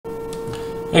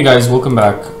Hey guys, welcome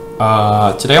back.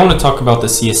 Today I want to talk about the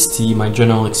CST, my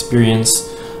general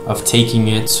experience of taking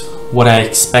it, what I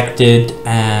expected,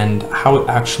 and how it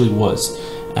actually was.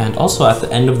 And also at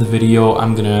the end of the video,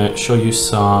 I'm going to show you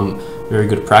some very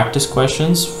good practice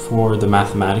questions for the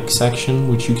mathematics section,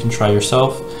 which you can try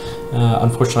yourself.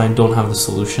 Unfortunately, I don't have the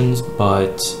solutions,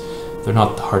 but they're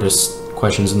not the hardest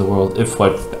questions in the world. If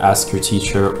what, ask your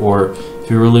teacher, or if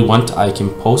you really want, I can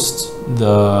post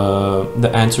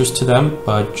the answers to them,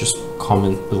 but just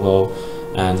comment below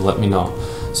and let me know.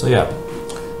 So yeah,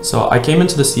 so I came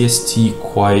into the CST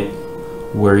quite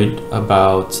worried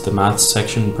about the math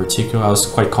section in particular. I was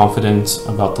quite confident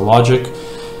about the logic,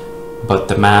 but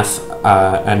the math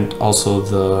and also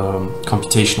the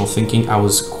computational thinking I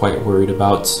was quite worried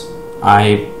about.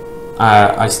 I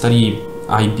study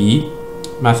IB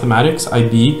mathematics,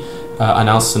 IB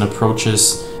analysis and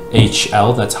approaches,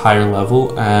 HL, that's higher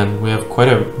level, and we have quite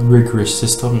a rigorous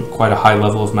system, quite a high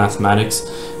level of mathematics.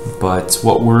 But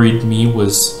what worried me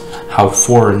was how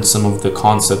foreign some of the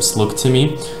concepts looked to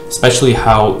me, especially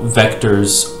how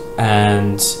vectors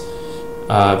and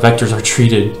vectors are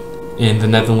treated in the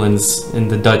Netherlands, in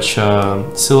the Dutch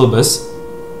syllabus.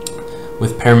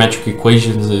 With parametric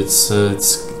equations,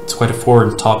 it's quite a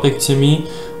foreign topic to me.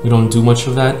 We don't do much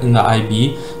of that in the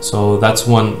IB, so that's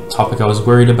one topic I was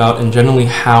worried about. And generally,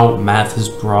 how math is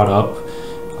brought up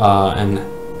in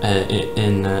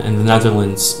the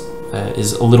Netherlands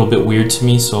is a little bit weird to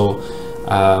me. So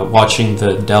watching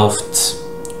the Delft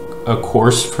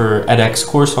course for edX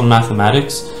course on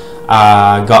mathematics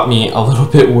got me a little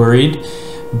bit worried,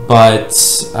 but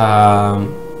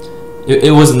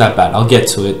it wasn't that bad. I'll get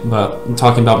to it. But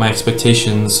talking about my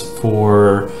expectations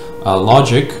for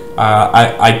logic,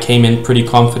 I came in pretty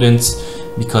confident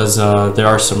because there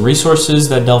are some resources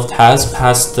that Delft has,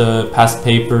 past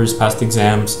papers, past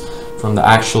exams from the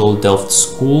actual Delft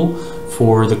school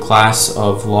for the class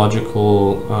of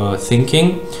logical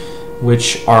thinking,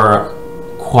 which are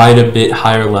quite a bit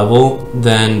higher level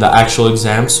than the actual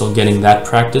exams. So getting that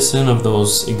practice in of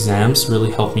those exams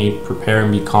really helped me prepare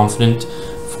and be confident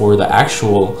for the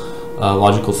actual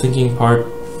logical thinking part.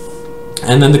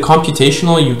 And then the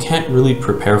computational, you can't really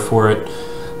prepare for it.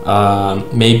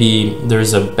 Maybe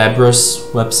there's a Bebrus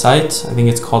website, I think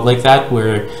it's called like that,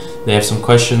 where they have some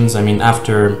questions. I mean,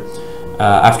 after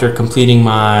completing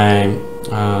my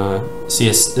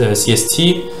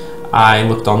CST, I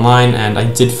looked online and I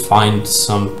did find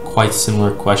some quite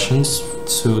similar questions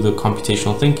to the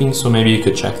computational thinking, so maybe you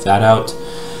could check that out.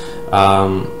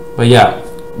 But yeah,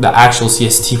 the actual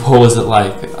CST, what was it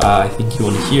like? I think you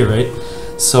want to hear, right?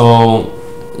 So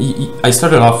I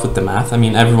started off with the math. I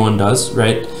mean, everyone does,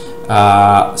 right?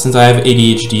 Since I have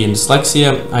ADHD and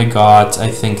dyslexia, I got,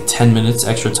 I think, 10 minutes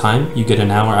extra time. You get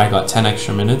an hour, I got 10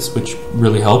 extra minutes, which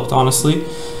really helped, honestly.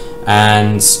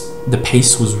 And the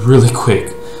pace was really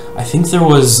quick. I think there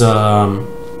was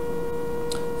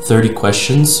 30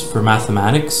 questions for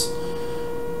mathematics.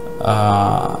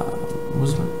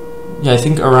 Yeah, I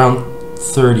think around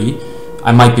 30.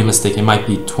 I might be mistaken, it might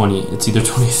be 20. It's either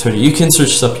 20 or 30. You can search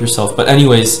this up yourself. But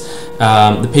anyways,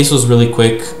 the pace was really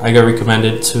quick. I got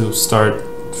recommended to start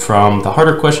from the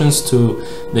harder questions to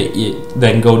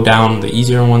then go down the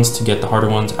easier ones to get the harder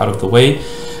ones out of the way.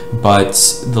 But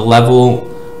the level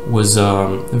was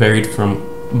varied from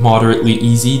moderately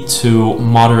easy to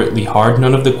moderately hard.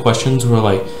 None of the questions were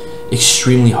like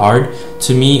extremely hard.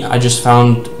 To me, I just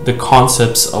found the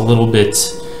concepts a little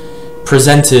bit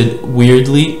presented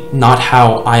weirdly, not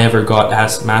how I ever got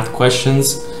asked math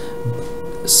questions.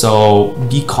 So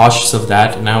be cautious of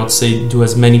that, and I would say do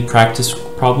as many practice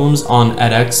problems on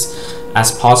edX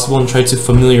as possible and try to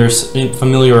familiarize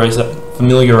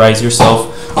yourself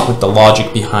with the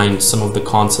logic behind some of the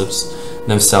concepts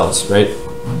themselves, right?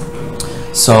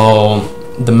 So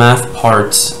the math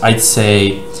part, I'd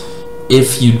say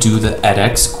if you do the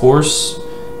edX course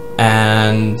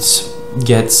and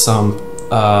get some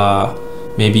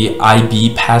maybe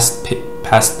IB past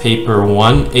paper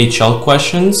 1 HL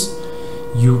questions,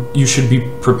 you should be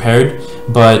prepared.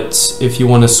 But if you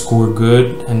want to score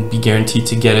good and be guaranteed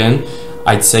to get in,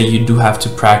 I'd say you do have to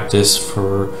practice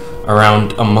for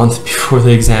around a month before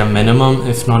the exam minimum,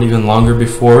 if not even longer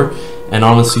before, and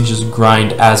honestly just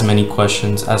grind as many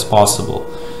questions as possible.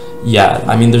 Yeah,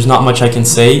 I mean, there's not much I can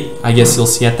say. I guess you'll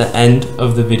see at the end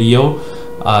of the video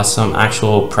some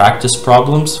actual practice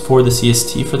problems for the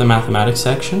CST, for the mathematics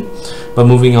section. But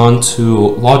moving on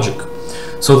to logic.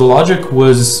 So the logic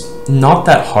was not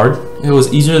that hard. It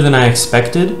was easier than I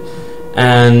expected,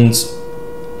 and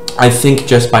I think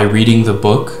just by reading the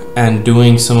book and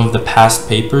doing some of the past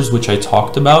papers, which I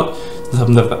talked about,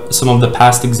 some of the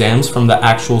past exams from the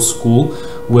actual school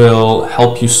will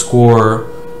help you score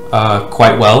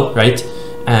quite well, right?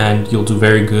 And you'll do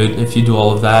very good if you do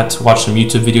all of that. Watch some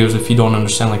YouTube videos if you don't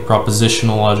understand like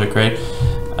propositional logic, right?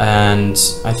 And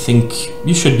I think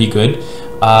you should be good.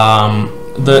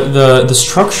 The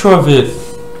structure of it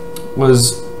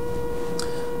was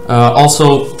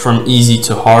also from easy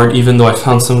to hard, even though I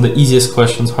found some of the easiest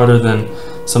questions harder than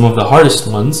some of the hardest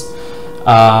ones.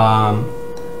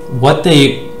 What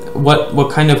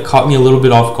kind of caught me a little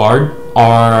bit off guard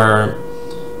are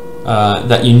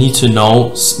that you need to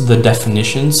know the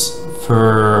definitions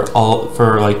for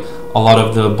like a lot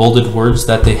of the bolded words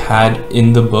that they had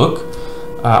in the book.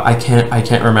 I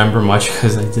can't remember much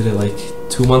because I did it like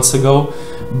 2 months ago,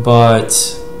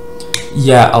 but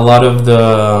yeah, a lot of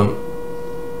the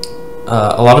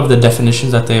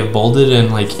definitions that they have bolded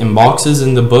and like in boxes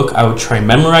in the book, I would try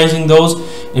memorizing those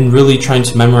and really trying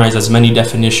to memorize as many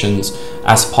definitions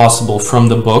as possible from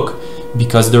the book,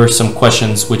 because there were some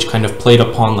questions which kind of played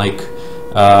upon like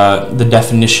the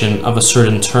definition of a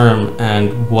certain term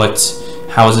and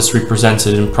how is this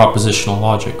represented in propositional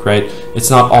logic, right? It's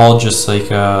not all just like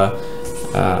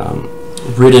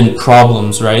written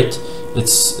problems, right?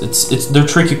 They're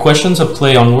tricky questions that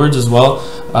play on words as well.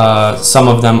 Some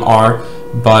of them are,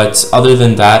 but other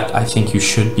than that, I think you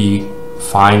should be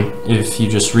fine if you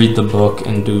just read the book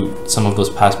and do some of those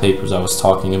past papers I was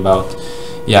talking about.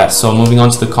 Yeah, so moving on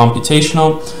to the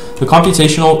computational. The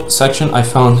computational section I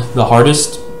found the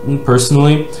hardest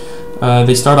personally.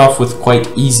 They start off with quite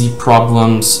easy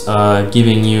problems,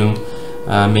 giving you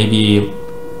maybe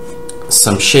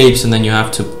some shapes, and then you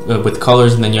have to with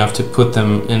colors, and then you have to put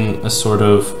them in a sort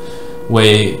of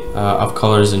way of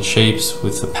colors and shapes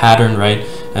with a pattern, right?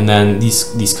 And then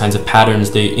these kinds of patterns,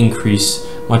 they increase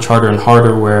much harder and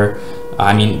harder, where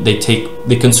I mean they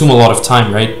consume a lot of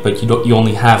time, right? But you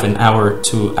only have an hour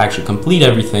to actually complete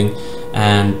everything,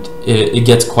 and it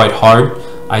gets quite hard.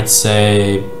 I'd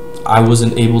say I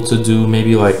wasn't able to do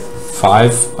maybe like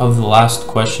 5 of the last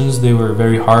questions. They were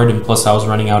very hard, and plus I was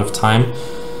running out of time.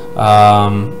 I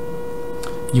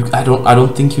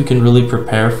don't think you can really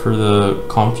prepare for the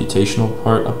computational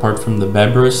part apart from the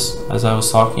Bebris, as I was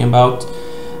talking about.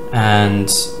 And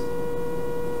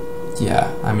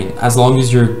yeah, I mean, as long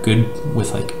as you're good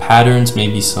with like patterns,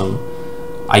 maybe some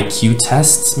IQ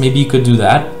tests, maybe you could do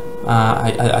that.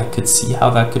 I could see how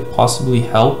that could possibly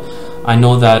help. I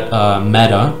know that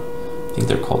Meta, I think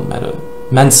they're called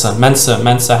Mensa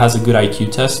has a good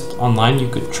IQ test online. You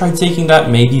could try taking that.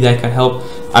 Maybe that could help.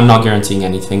 I'm not guaranteeing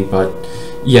anything, but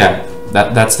yeah,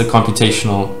 that's the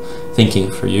computational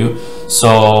thinking for you.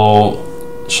 So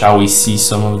shall we see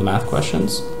some of the math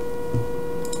questions?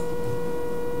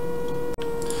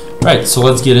 Right, so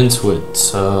let's get into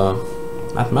it.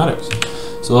 Mathematics.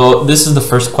 So this is the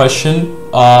first question.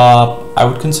 I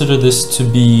would consider this to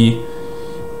be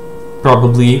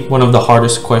probably one of the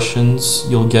hardest questions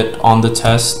you'll get on the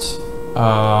test.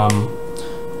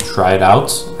 Try it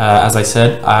out. As I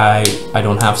said, I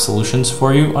don't have solutions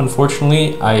for you,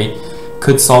 unfortunately. I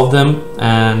could solve them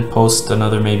and post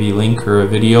another maybe link or a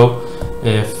video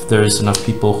if there's enough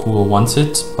people who will want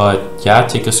it. But yeah,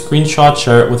 take a screenshot,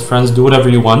 share it with friends, do whatever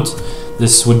you want.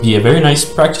 This would be a very nice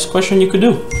practice question you could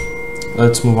do.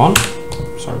 Let's move on.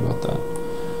 Sorry about that.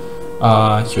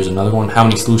 Here's another one. How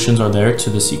many solutions are there to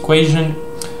this equation?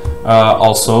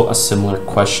 Also a similar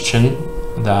question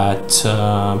that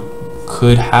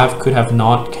could have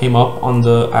not came up on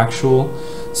the actual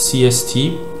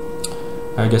CST.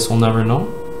 I guess we'll never know.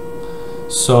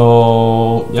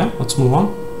 So yeah, let's move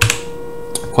on.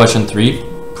 Question 3,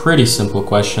 pretty simple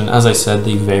question. As I said,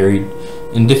 they varied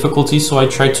in difficulty, so I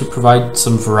tried to provide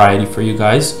some variety for you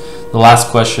guys. The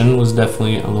last question was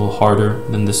definitely a little harder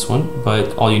than this one,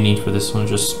 but all you need for this one is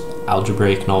just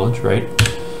algebraic knowledge, right?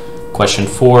 Question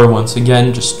 4, once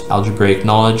again, just algebraic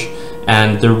knowledge.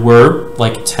 And there were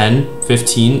like 10,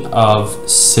 15 of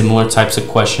similar types of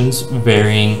questions,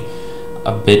 varying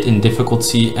a bit in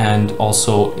difficulty and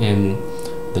also in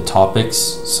the topics.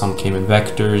 Some came in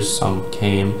vectors, some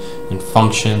came in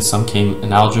functions, some came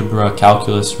in algebra,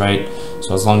 calculus, right?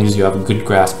 So as long as you have a good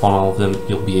grasp on all of them,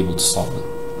 you'll be able to solve them.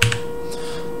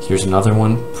 Here's another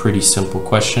one, pretty simple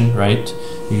question, right?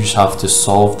 You just have to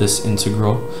solve this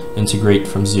integral, integrate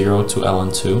from 0 to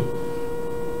ln2.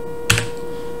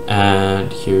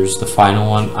 And here's the final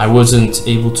one. I wasn't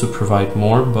able to provide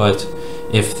more, but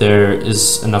if there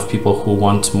is enough people who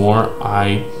want more,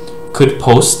 I could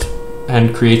post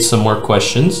and create some more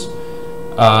questions.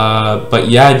 But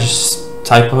yeah, just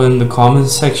type in the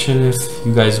comments section if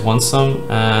you guys want some,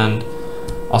 and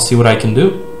I'll see what I can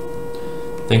do.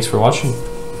 Thanks for watching.